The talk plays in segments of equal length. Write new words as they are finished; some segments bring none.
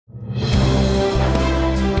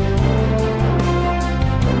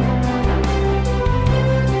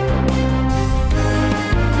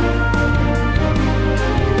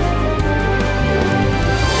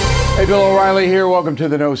Bill O'Reilly here. Welcome to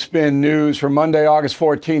the No Spin News for Monday, August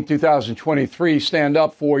 14th, 2023. Stand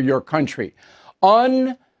up for your country.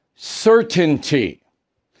 Uncertainty.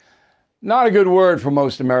 Not a good word for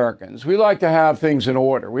most Americans. We like to have things in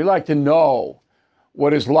order. We like to know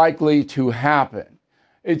what is likely to happen.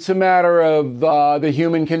 It's a matter of the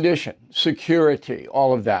human condition, security,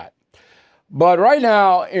 all of that. But right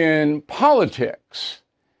now in politics,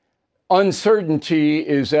 uncertainty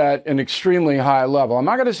is at an extremely high level. I'm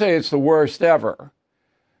not going to say it's the worst ever,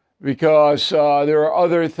 because there are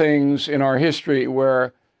other things in our history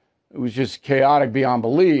where it was just chaotic beyond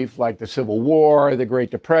belief, like the Civil War, the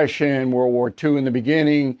Great Depression, World War II in the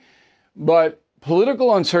beginning. But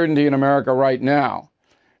political uncertainty in America right now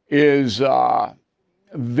is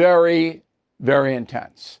very, very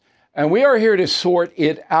intense. And we are here to sort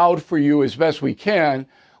it out for you as best we can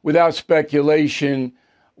without speculation,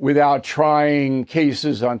 without trying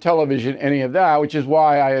cases on television, any of that, which is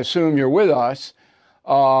why I assume you're with us,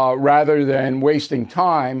 rather than wasting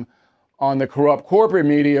time on the corrupt corporate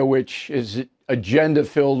media, which is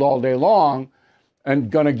agenda-filled all day long and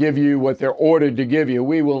going to give you what they're ordered to give you.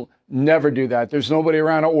 We will never do that. There's nobody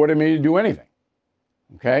around to order me to do anything,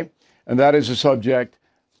 okay? And that is the subject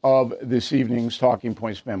of this evening's Talking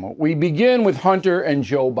Points memo. We begin with Hunter and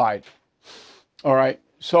Joe Biden. All right,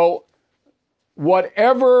 so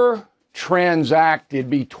whatever transacted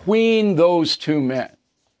between those two men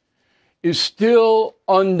is still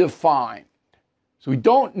undefined. So we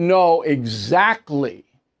don't know exactly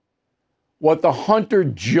what the Hunter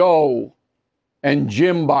Joe and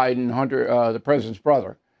Jim Biden, Hunter, the president's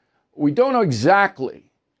brother, we don't know exactly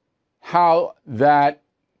how that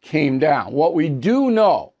came down. What we do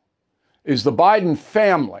know is the Biden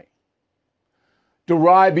family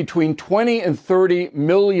derived between $20 and $30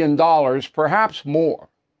 million, perhaps more,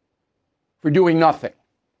 for doing nothing.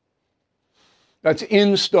 That's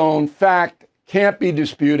in stone fact, can't be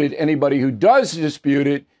disputed. Anybody who does dispute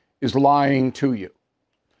it is lying to you.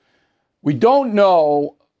 We don't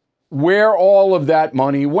know where all of that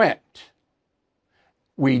money went.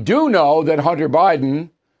 We do know that Hunter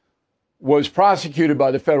Biden was prosecuted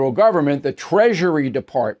by the federal government, the Treasury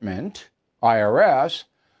Department, IRS,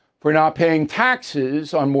 for not paying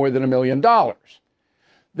taxes on more than $1 million.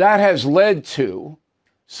 That has led to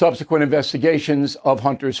subsequent investigations of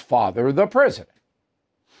Hunter's father, the president.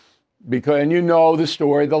 And you know the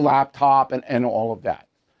story, the laptop and all of that.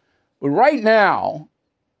 But right now,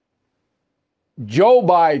 Joe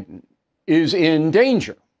Biden is in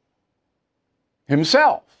danger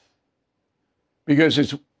himself, because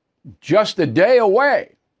it's just a day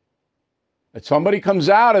away that somebody comes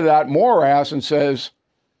out of that morass and says,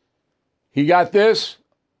 he got this,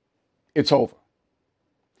 it's over.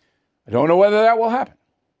 I don't know whether that will happen.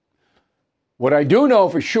 What I do know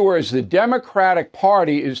for sure is the Democratic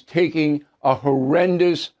Party is taking a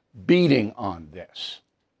horrendous beating on this.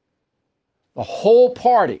 The whole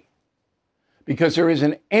party, because there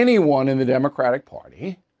isn't anyone in the Democratic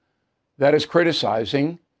Party that is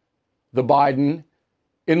criticizing the Biden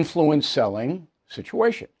influence selling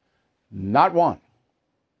situation. Not one.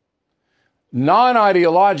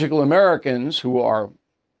 Non-ideological Americans who are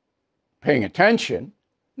paying attention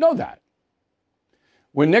know that.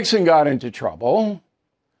 When Nixon got into trouble,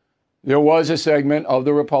 there was a segment of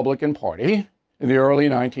the Republican Party in the early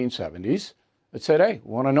 1970s that said, hey,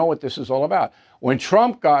 we want to know what this is all about. When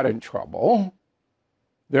Trump got in trouble,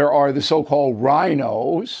 there are the so-called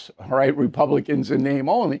rhinos, all right, Republicans in name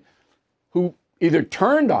only, who either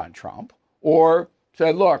turned on Trump or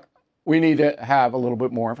said, look, we need to have a little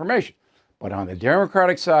bit more information. But on the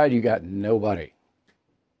Democratic side, you got nobody.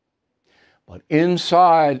 But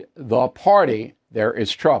inside the party, there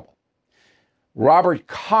is trouble. Robert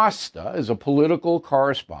Costa is a political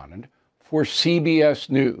correspondent for CBS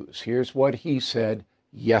News. Here's what he said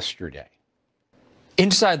yesterday.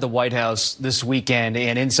 Inside the White House this weekend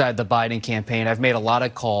and inside the Biden campaign, I've made a lot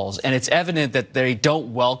of calls, and it's evident that they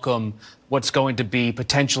don't welcome what's going to be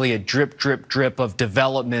potentially a drip, drip, drip of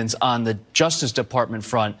developments on the Justice Department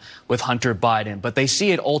front with Hunter Biden. But they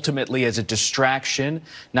see it ultimately as a distraction,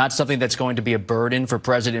 not something that's going to be a burden for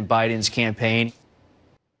President Biden's campaign.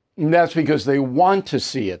 And that's because they want to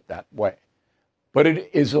see it that way. But it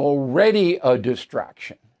is already a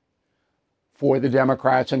distraction for the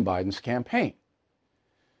Democrats and Biden's campaign.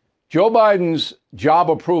 Joe Biden's job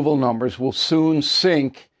approval numbers will soon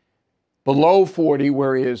sink below 40,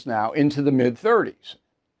 where he is now, into the mid-30s.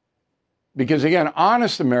 Because, again,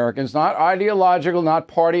 honest Americans, not ideological, not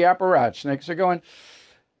party apparatchiks, are going,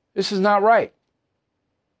 this is not right.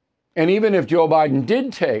 And even if Joe Biden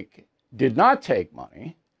did not take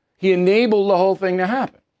money, he enabled the whole thing to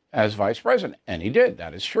happen as vice president. And he did.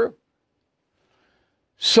 That is true.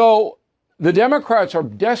 So the Democrats are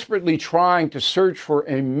desperately trying to search for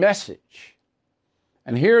a message.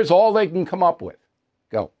 And here's all they can come up with.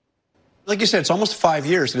 Go. Like you said, it's almost 5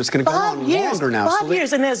 years, and it's going to go on longer now. 5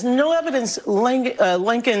 years, and there's no evidence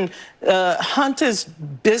linking Hunter's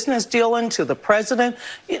business dealing to the president.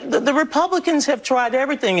 The Republicans have tried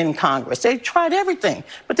everything in Congress. They've tried everything.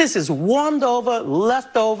 But this is warmed over,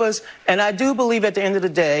 leftovers, and I do believe at the end of the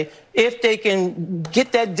day, if they can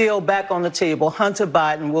get that deal back on the table, Hunter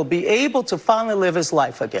Biden will be able to finally live his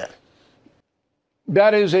life again.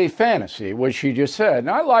 That is a fantasy, what she just said. And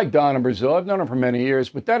I like Donna Brazile. I've known her for many years,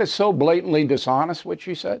 but that is so blatantly dishonest, what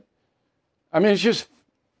she said. I mean, it's just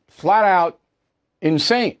flat out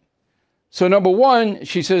insane. So number one,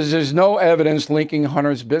 she says there's no evidence linking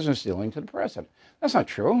Hunter's business dealing to the president. That's not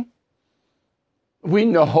true. We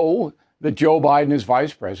know that Joe Biden, as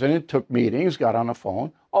vice president, took meetings, got on the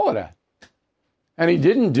phone, all of that. And he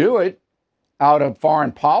didn't do it out of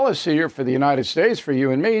foreign policy or for the United States, for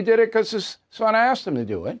you and me. He did it because his son asked him to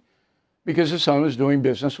do it, because his son was doing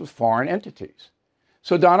business with foreign entities.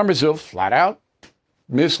 So Donna Brazile flat out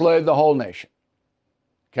misled the whole nation.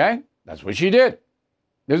 Okay? That's what she did.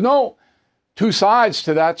 There's no two sides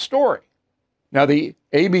to that story. Now, the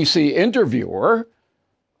ABC interviewer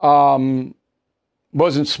wasn't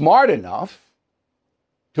smart enough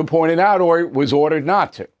to point it out, or was ordered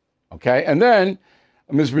not to. Okay? And then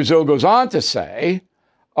Ms. Brazile goes on to say,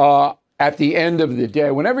 at the end of the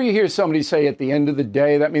day, whenever you hear somebody say at the end of the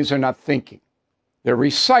day, that means they're not thinking. They're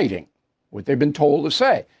reciting what they've been told to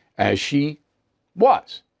say, as she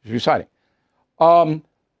was. She's reciting.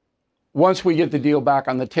 Once we get the deal back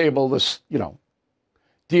on the table, this,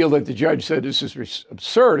 deal that the judge said this is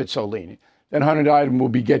absurd, it's so lenient, then Hunter Biden will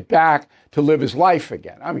get back to live his life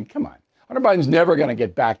again. I mean, come on. Hunter Biden's never going to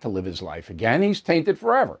get back to live his life again. He's tainted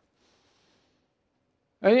forever.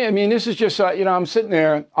 I mean, this is just, I'm sitting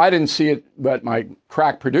there. I didn't see it, but my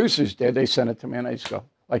crack producers did. They sent it to me, and I just go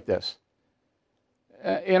like this.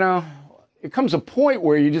 It comes a point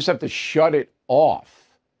where you just have to shut it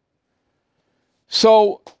off.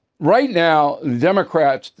 So right now, the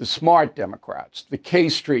Democrats, the smart Democrats, the K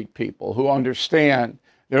Street people who understand,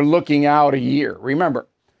 they're looking out a year. Remember,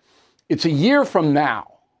 it's a year from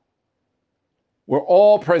now where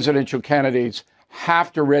all presidential candidates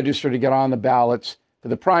have to register to get on the ballots for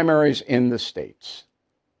the primaries in the states.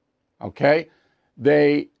 Okay?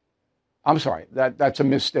 I'm sorry, that's a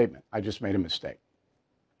misstatement. I just made a mistake.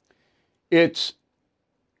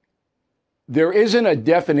 There isn't a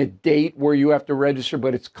definite date where you have to register,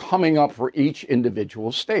 but it's coming up for each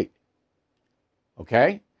individual state.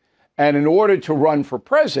 Okay? And in order to run for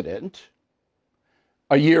president,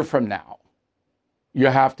 a year from now, you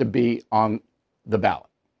have to be on the ballot,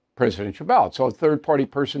 presidential ballot. So a third-party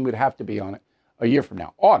person would have to be on it a year from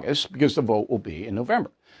now, August, because the vote will be in November.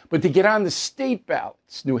 But to get on the state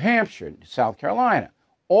ballots, New Hampshire, South Carolina,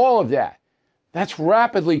 all of that, that's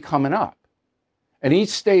rapidly coming up. And each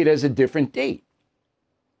state has a different date.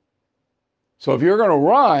 So if you're going to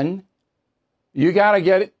run, you got to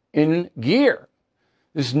get it in gear.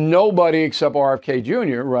 There's nobody except RFK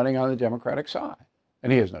Jr. running on the Democratic side,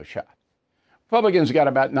 and he has no shot. Republicans got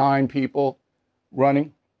about 9 people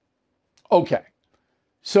running. Okay.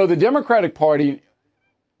 So the Democratic Party,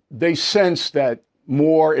 they sense that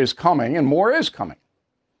more is coming, and more is coming.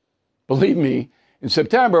 Believe me, in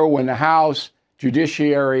September, when the House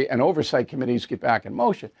Judiciary and Oversight Committees get back in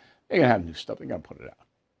motion, they're going to have new stuff. They're going to put it out.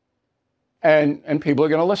 And people are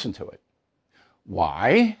going to listen to it.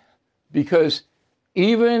 Why? Because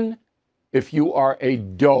even if you are a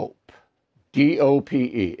dope,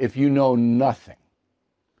 D-O-P-E, if you know nothing,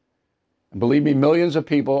 and believe me, millions of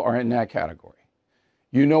people are in that category,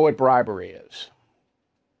 you know what bribery is.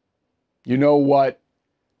 You know what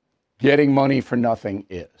getting money for nothing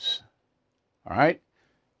is. All right?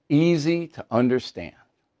 Easy to understand.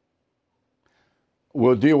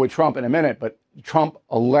 We'll deal with Trump in a minute, but Trump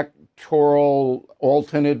electoral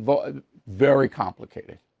alternate vote, very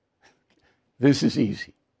complicated. This is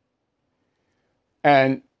easy.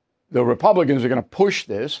 And the Republicans are going to push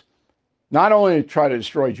this, not only to try to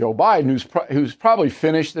destroy Joe Biden, who's probably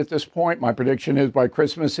finished at this point. My prediction is by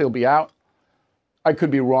Christmas he'll be out. I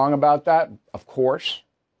could be wrong about that, of course.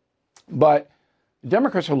 But the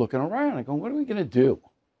Democrats are looking around and going, what are we going to do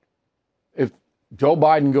if Joe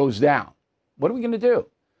Biden goes down? What are we going to do?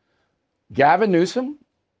 Gavin Newsom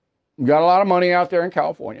got a lot of money out there in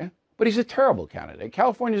California, but he's a terrible candidate.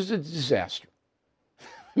 California is a disaster.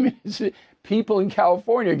 I mean, people in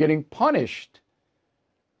California are getting punished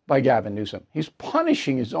by Gavin Newsom. He's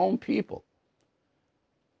punishing his own people.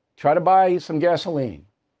 Try to buy some gasoline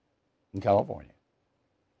in California.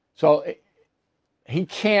 So He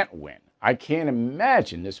can't win. I can't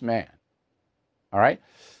imagine this man. All right?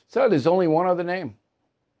 So there's only one other name.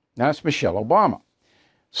 That's Michelle Obama.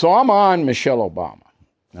 So I'm on Michelle Obama,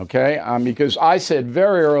 okay? Because I said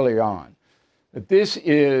very early on that this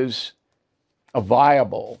is a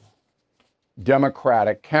viable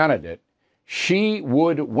Democratic candidate. She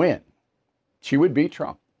would win. She would beat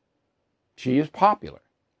Trump. She is popular.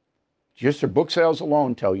 Just her book sales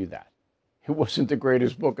alone tell you that. It wasn't the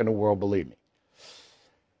greatest book in the world, believe me.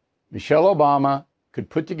 Michelle Obama could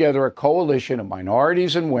put together a coalition of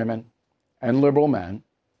minorities and women and liberal men.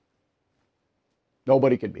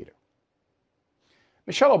 Nobody could beat her.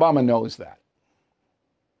 Michelle Obama knows that.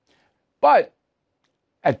 But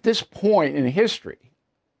at this point in history,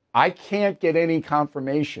 I can't get any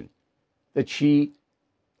confirmation that she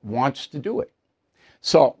wants to do it.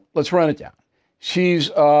 So let's run it down. She's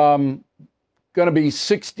going to be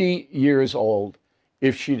 60 years old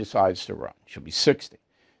if she decides to run. She'll be 60.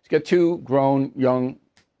 She's got two grown young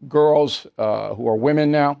girls who are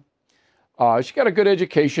women now. She's got a good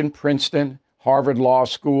education, Princeton, Harvard Law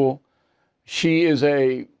School. She is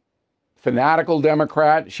a fanatical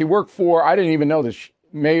Democrat. She worked for, I didn't even know this,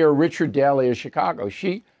 Mayor Richard Daley of Chicago.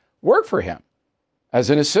 She worked for him as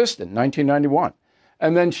an assistant in 1991.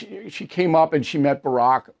 And then she came up and she met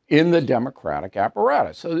Barack in the Democratic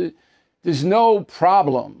apparatus. So there's no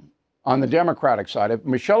problem on the Democratic side. If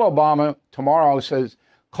Michelle Obama tomorrow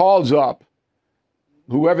calls up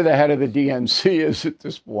whoever the head of the DNC is at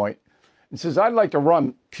this point and says, I'd like to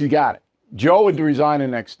run, she got it. Joe would resign the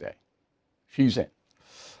next day. She's in.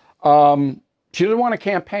 She doesn't want to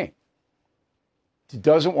campaign. She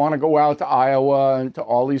doesn't want to go out to Iowa and to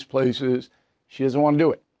all these places. She doesn't want to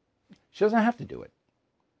do it. She doesn't have to do it.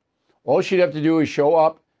 All she'd have to do is show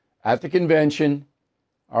up at the convention,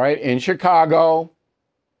 all right, in Chicago,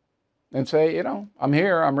 and say, I'm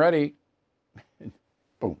here, I'm ready.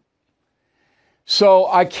 Boom. So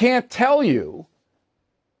I can't tell you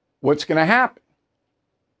what's going to happen.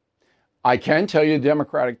 I can tell you the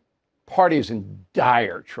Democratic Party is in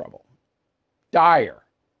dire trouble. Dire.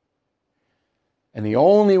 And the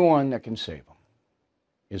only one that can save them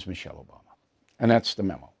is Michelle Obama. And that's the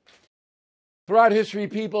memo. Throughout history,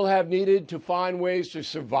 people have needed to find ways to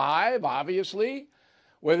survive, obviously.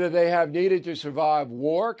 Whether they have needed to survive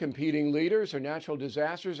war, competing leaders, or natural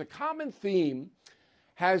disasters, a common theme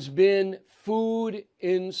has been food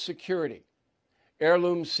insecurity.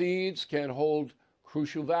 Heirloom seeds can hold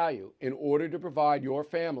crucial value in order to provide your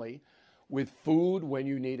family with food when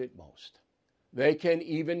you need it most. They can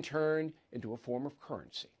even turn into a form of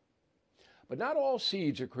currency. But not all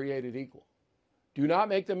seeds are created equal. Do not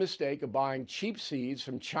make the mistake of buying cheap seeds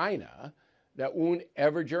from China that won't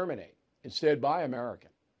ever germinate. Instead, buy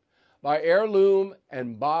American. Buy heirloom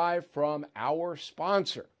and buy from our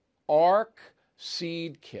sponsor, ARC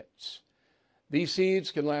Seed Kits. These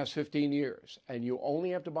seeds can last 15 years, and you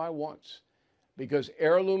only have to buy once because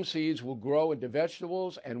heirloom seeds will grow into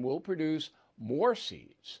vegetables and will produce more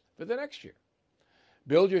seeds for the next year.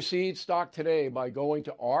 Build your seed stock today by going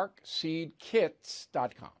to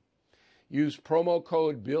arcseedkits.com. Use promo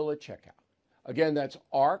code BILL at checkout. Again, that's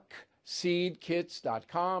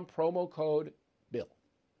arcseedkits.com, promo code BILL.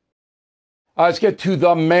 Let's get to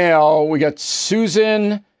the mail. We got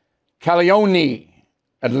Susan Caglione,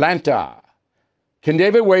 Atlanta. Can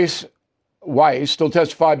David Weiss still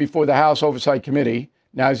testify before the House Oversight Committee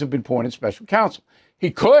now he's been appointed special counsel? He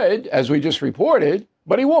could, as we just reported,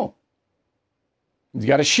 but he won't. He's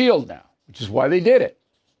got a shield now, which is why they did it.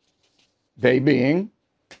 They being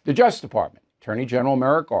the Justice Department, Attorney General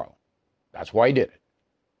Merrick Garland. That's why he did it.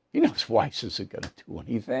 He knows Weiss isn't going to do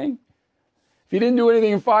anything. If he didn't do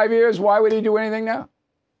anything in 5 years, why would he do anything now?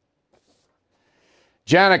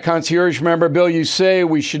 Janet, concierge member, Bill, you say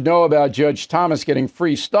we should know about Judge Thomas getting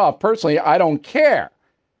free stuff. Personally, I don't care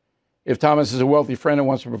if Thomas is a wealthy friend and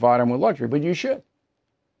wants to provide him with luxury, but you should.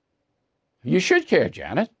 You should care,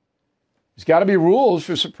 Janet. There's got to be rules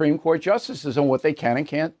for Supreme Court justices on what they can and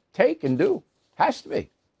can't take and do. Has to be.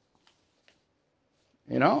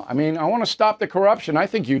 I want to stop the corruption. I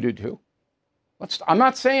think you do too. I'm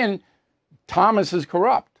not saying Thomas is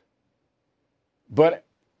corrupt, but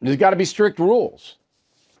there's got to be strict rules.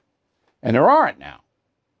 And there aren't now.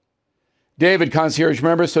 David, concierge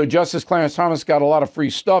member, so Justice Clarence Thomas got a lot of free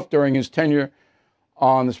stuff during his tenure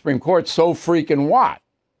on the Supreme Court. So freaking what?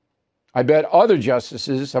 I bet other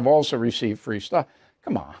justices have also received free stuff.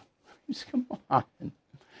 Come on. Come on.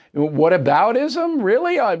 Whataboutism?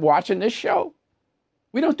 Really? Watching this show?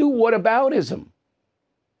 We don't do whataboutism.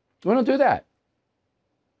 We don't do that.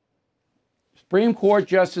 Supreme Court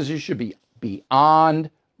justices should be beyond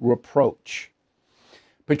reproach.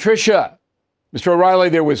 Patricia, Mr. O'Reilly,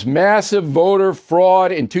 there was massive voter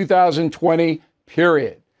fraud in 2020,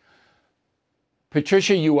 period.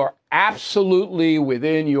 Patricia, you are absolutely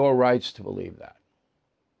within your rights to believe that.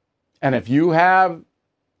 And if you have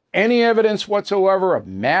any evidence whatsoever of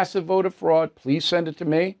massive voter fraud, please send it to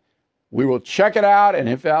me. We will check it out, and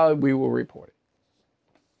if valid, we will report it.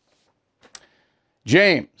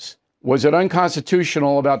 James, was it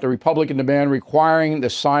unconstitutional about the Republican demand requiring the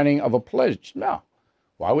signing of a pledge? No.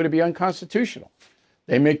 Why would it be unconstitutional?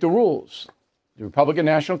 They make the rules. The Republican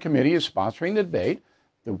National Committee is sponsoring the debate.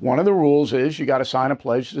 One of the rules is you got to sign a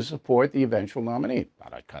pledge to support the eventual nominee.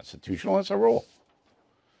 Not unconstitutional, it's a rule.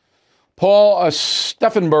 Paul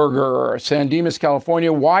Steffenberger, San Dimas,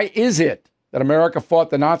 California. Why is it that America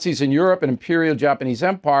fought the Nazis in Europe and Imperial Japanese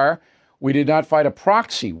Empire? We did not fight a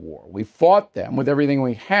proxy war. We fought them with everything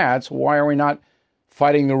we had, so why are we not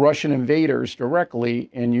fighting the Russian invaders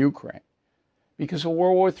directly in Ukraine? Because a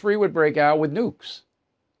World War III would break out with nukes.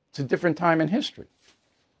 It's a different time in history.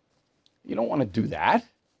 You don't want to do that,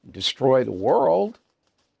 destroy the world.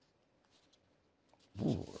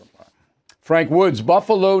 Ooh. Frank Woods,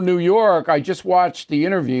 Buffalo, New York. I just watched the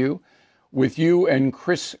interview with you and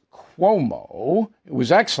Chris Cuomo. It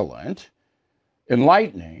was excellent,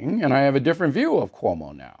 enlightening, and I have a different view of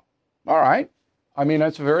Cuomo now. All right. I mean,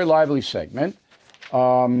 that's a very lively segment.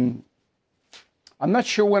 I'm not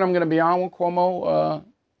sure when I'm going to be on with Cuomo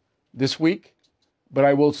this week, but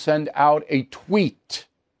I will send out a tweet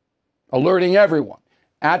alerting everyone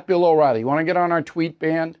at Bill O'Reilly. You want to get on our tweet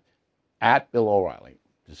band? At Bill O'Reilly.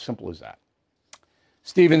 As simple as that.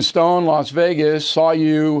 Stephen Stone, Las Vegas, saw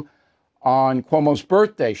you on Cuomo's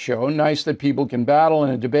birthday show. Nice that people can battle in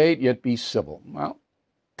a debate, yet be civil. Well,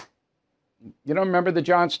 you don't remember the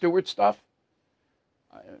Jon Stewart stuff?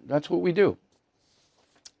 That's what we do.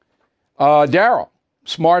 Daryl,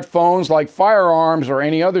 smartphones like firearms or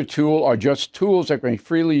any other tool are just tools that can be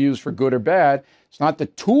freely used for good or bad. It's not the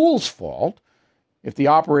tool's fault if the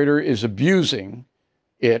operator is abusing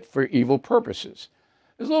it for evil purposes.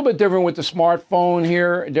 It's a little bit different with the smartphone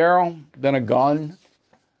here, Daryl, than a gun.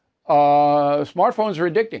 Smartphones are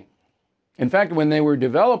addicting. In fact, when they were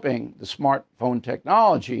developing the smartphone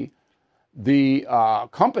technology, the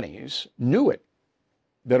companies knew it,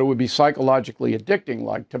 that it would be psychologically addicting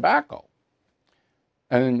like tobacco.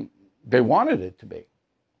 And they wanted it to be.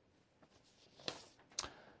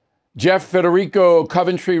 Jeff Federico,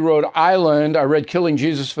 Coventry, Rhode Island. I read Killing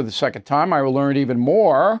Jesus for the second time. I learned even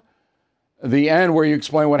more. The end where you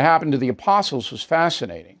explain what happened to the apostles was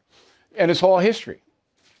fascinating. And it's all history.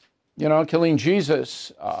 You know, Killing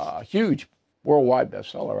Jesus, huge worldwide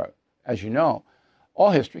bestseller, as you know. All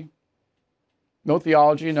history. No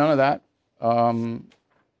theology, none of that.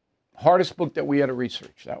 Hardest book that we had to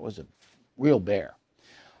research. That was a real bear.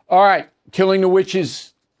 All right, Killing the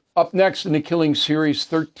Witches up next in the Killing series,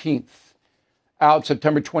 13th. Out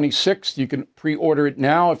September 26th. You can pre-order it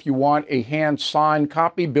now if you want a hand-signed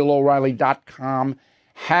copy. BillO'Reilly.com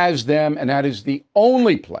has them, and that is the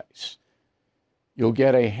only place you'll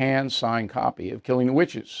get a hand-signed copy of Killing the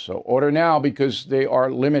Witches. So order now because they are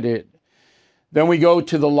limited. Then we go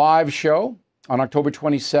to the live show on October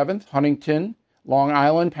 27th, Huntington, Long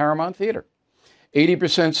Island, Paramount Theater.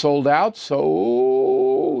 80% sold out,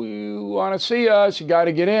 so you want to see us, you got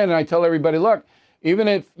to get in. And I tell everybody, look, even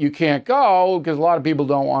if you can't go, because a lot of people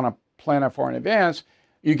don't want to plan that far in advance,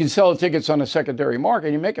 you can sell the tickets on the secondary market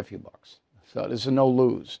and you make a few bucks. So this is a no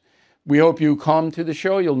lose. We hope you come to the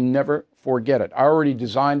show. You'll never forget it. I already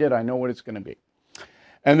designed it. I know what it's going to be.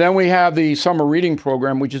 And then we have the summer reading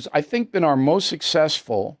program, which has, I think, been our most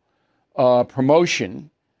successful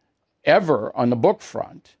promotion ever on the book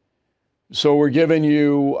front. So we're giving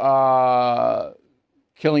you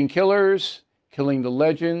Killing Killers, Killing the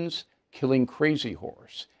Legends, Killing Crazy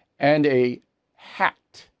Horse, and a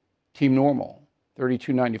hat, Team Normal,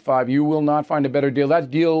 $32.95. You will not find a better deal.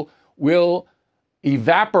 That deal will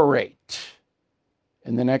evaporate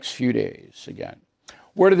in the next few days again.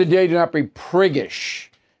 Word of the day, do not be priggish.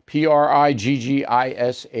 Priggish.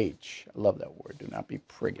 I love that word. Do not be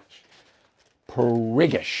priggish.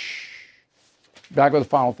 Priggish. Back with a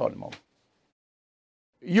final thought in a moment.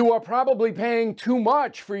 You are probably paying too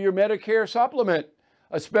much for your Medicare supplement,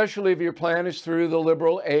 especially if your plan is through the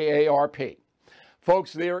liberal AARP.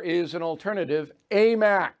 Folks, there is an alternative,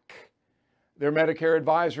 AMAC. Their Medicare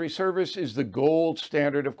advisory service is the gold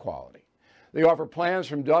standard of quality. They offer plans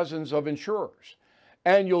from dozens of insurers,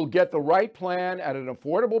 and you'll get the right plan at an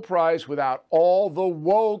affordable price without all the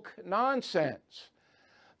woke nonsense.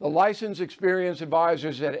 The licensed, experienced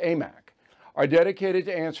advisors at AMAC are dedicated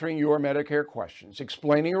to answering your Medicare questions,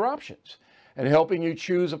 explaining your options, and helping you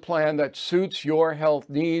choose a plan that suits your health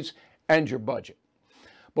needs and your budget.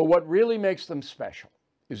 But what really makes them special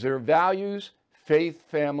is their values, faith,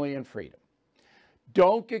 family, and freedom.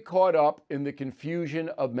 Don't get caught up in the confusion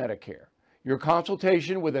of Medicare. Your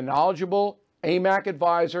consultation with a knowledgeable AMAC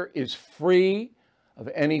advisor is free of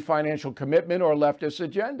any financial commitment or leftist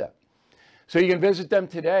agenda. So you can visit them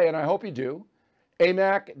today, and I hope you do,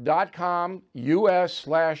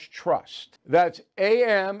 amac.com/US/trust. That's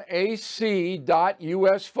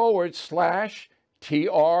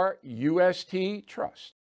amac.us/TRUST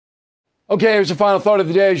trust. Okay, here's the final thought of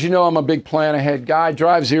the day. As you know, I'm a big plan ahead guy.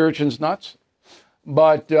 Drives the urchins nuts,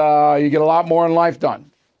 but you get a lot more in life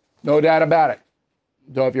done. No doubt about it.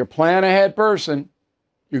 So if you're a plan ahead person,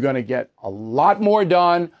 you're going to get a lot more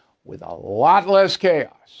done with a lot less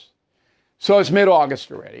chaos. So it's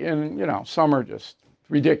mid-August already, and, you know, summer just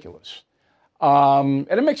ridiculous. And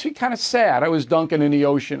it makes me kind of sad. I was dunking in the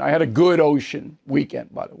ocean. I had a good ocean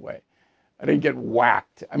weekend, by the way. I didn't get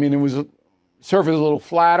whacked. I mean, surface was a little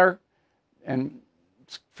flatter, and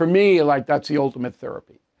for me, like, that's the ultimate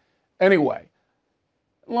therapy. Anyway,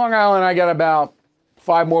 Long Island, I got about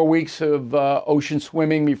 5 more weeks of ocean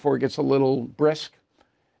swimming before it gets a little brisk.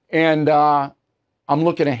 And I'm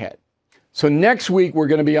looking ahead. So next week, we're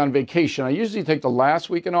going to be on vacation. I usually take the last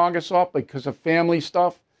week in August off because of family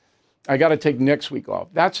stuff. I got to take next week off.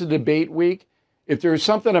 That's a debate week. If there's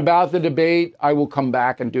something about the debate, I will come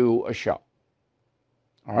back and do a show.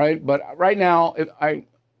 All right? But right now,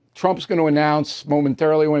 Trump's going to announce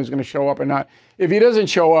momentarily when he's going to show up or not. If he doesn't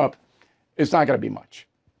show up, it's not going to be much.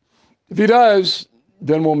 If he does,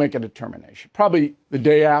 then we'll make a determination. Probably the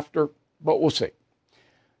day after, but we'll see.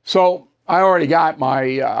 So I already got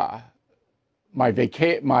my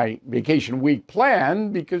vacation week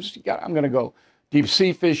planned because I'm going to go deep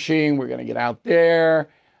sea fishing. We're going to get out there.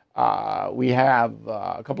 We have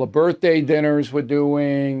a couple of birthday dinners we're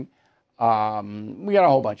doing. We got a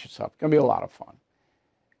whole bunch of stuff. It's going to be a lot of fun.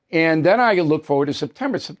 And then I can look forward to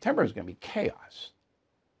September. September is going to be chaos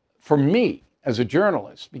for me as a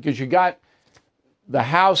journalist because you got the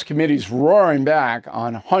House committees roaring back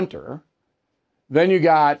on Hunter. Then you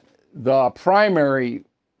got the primary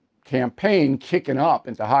campaign kicking up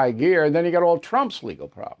into high gear. And then you got all Trump's legal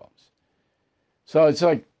problems. So it's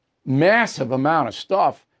like massive amount of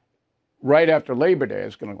stuff right after Labor Day.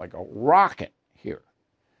 It's going to like a rocket here.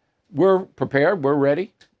 We're prepared. We're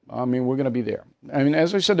ready. I mean, we're going to be there. I mean,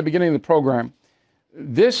 as I said at the beginning of the program,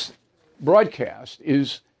 this broadcast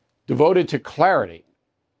is devoted to clarity.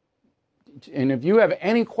 And if you have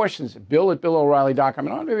any questions, bill@BillO'Reilly.com.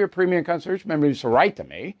 And I'll give you a premium concierge member just to write to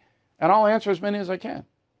me, and I'll answer as many as I can.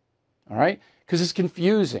 All right? Because it's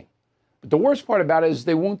confusing. But the worst part about it is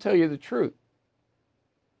they won't tell you the truth.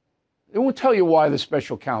 They won't tell you why the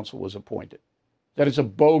special counsel was appointed, that it's a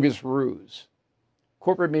bogus ruse.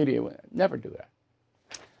 Corporate media would never do that.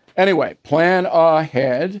 Anyway, plan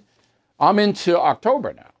ahead. I'm into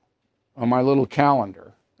October now on my little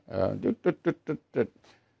calendar.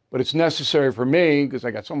 But it's necessary for me because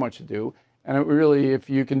I got so much to do. And it really, if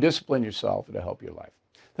you can discipline yourself, it'll help your life.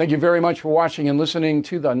 Thank you very much for watching and listening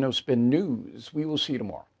to the No Spin News. We will see you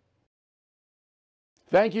tomorrow.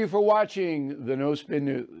 Thank you for watching the No Spin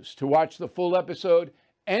News. To watch the full episode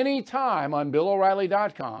anytime on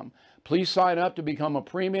BillO'Reilly.com, please sign up to become a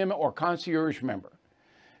premium or concierge member.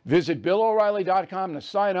 Visit BillO'Reilly.com to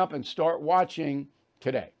sign up and start watching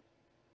today.